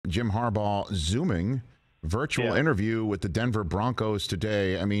Jim Harbaugh Zooming virtual interview with the Denver Broncos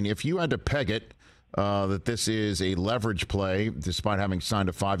today. I mean, if you had to peg it, that this is a leverage play, despite having signed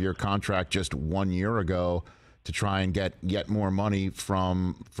a 5-year contract just 1 year ago to try and get yet more money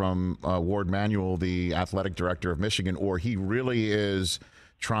from Ward Manuel, the athletic director of Michigan, or he really is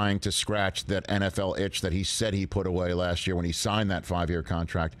trying to scratch that NFL itch that he said he put away last year when he signed that 5-year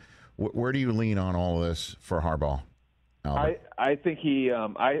contract. Where do you lean on all of this for Harbaugh? I think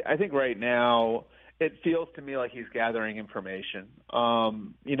I think right now it feels to me like he's gathering information.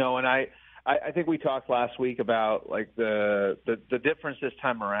 And I think we talked last week about like the difference this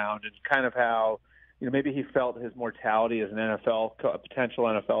time around and kind of how, maybe he felt his mortality as an potential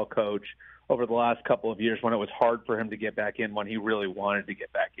NFL coach over the last couple of years when it was hard for him to get back in when he really wanted to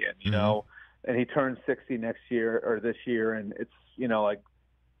get back in, and he turns 60 next year or this year. And it's, like,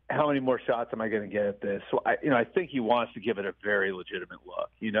 how many more shots am I going to get at this? So I think he wants to give it a very legitimate look,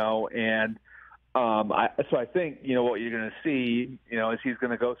 and so I think, what you're going to see, is he's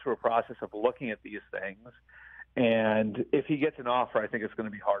going to go through a process of looking at these things. And if he gets an offer, I think it's going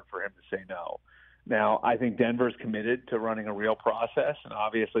to be hard for him to say no. Now, I think Denver's committed to running a real process, and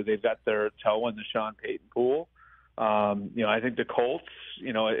obviously they've got their toe in the Sean Payton pool. I think the Colts,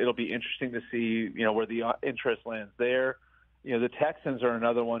 it'll be interesting to see, where the interest lands there. The Texans are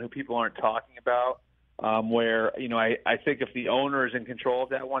another one who people aren't talking about. Where, I think if the owner is in control of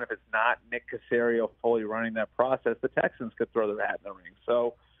that one, if it's not Nick Caserio fully running that process, the Texans could throw their hat in the ring.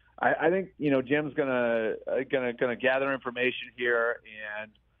 So I think, Jim's gonna gather information here,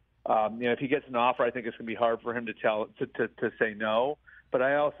 and if he gets an offer, I think it's gonna be hard for him to say no. But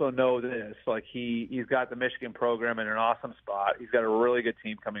I also know this, like he's got the Michigan program in an awesome spot. He's got a really good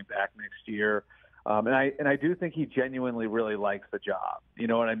team coming back next year, and I do think he genuinely really likes the job. You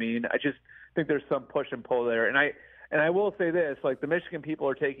know what I mean? I just think there's some push and pull there. And I will say this, like the Michigan people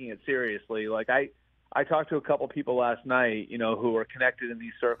are taking it seriously. Like I talked to a couple people last night, who are connected in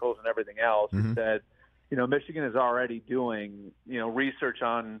these circles and everything else, and said, Michigan is already doing, research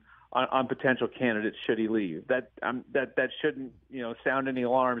on potential candidates should he leave. That shouldn't, sound any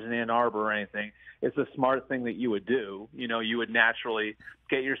alarms in Ann Arbor or anything. It's a smart thing that you would do. You would naturally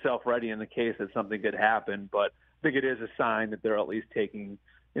get yourself ready in the case that something could happen. But I think it is a sign that they're at least taking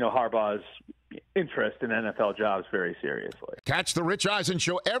Harbaugh's interest in NFL jobs very seriously. Catch the Rich Eisen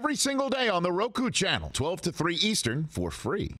Show every single day on the Roku channel, 12 to 3 Eastern, for free.